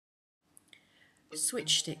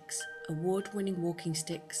Switch Sticks, award-winning walking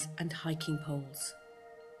sticks and hiking poles.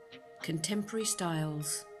 Contemporary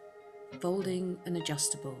styles, folding and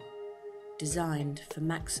adjustable, designed for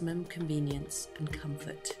maximum convenience and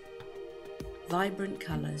comfort. Vibrant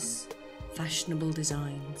colours, fashionable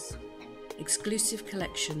designs, exclusive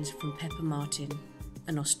collections from Pepper Martin,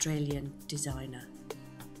 an Australian designer.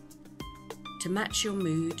 To match your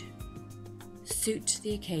mood, suit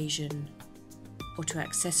the occasion, or to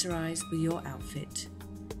accessorise with your outfit,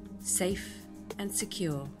 safe and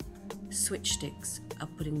secure, Switch Sticks are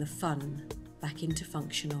putting the fun back into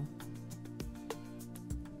functional.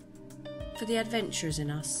 For the adventurers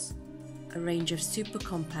in us, a range of super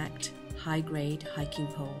compact, high-grade hiking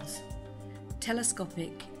poles,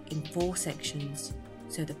 telescopic in 4 sections,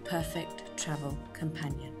 so the perfect travel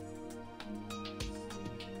companion.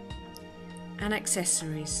 And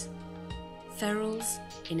accessories, ferrules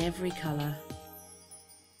in every colour,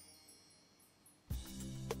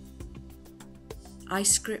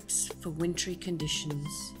 ice grips for wintry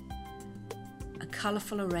conditions, a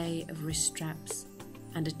colourful array of wrist straps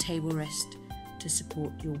and a table rest to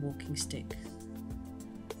support your walking stick.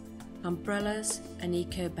 Umbrellas and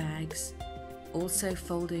eco bags, also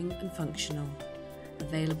folding and functional,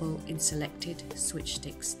 available in selected Switch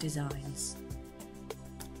Sticks designs.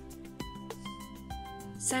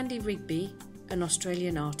 Sandy Rigby, an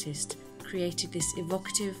Australian artist, created this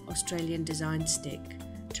evocative Australian design stick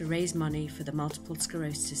to raise money for the Multiple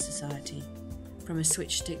Sclerosis Society from a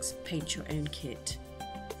Switch Sticks Paint Your Own kit.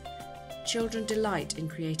 Children delight in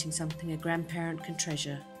creating something a grandparent can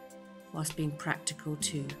treasure, whilst being practical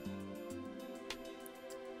too.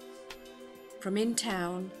 From in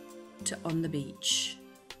town to on the beach,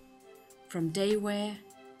 from day wear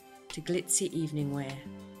to glitzy evening wear.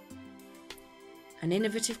 An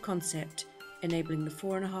innovative concept enabling the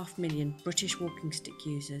 4.5 million British walking stick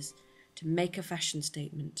users to make a fashion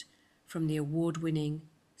statement from the award-winning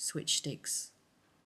Switch Sticks.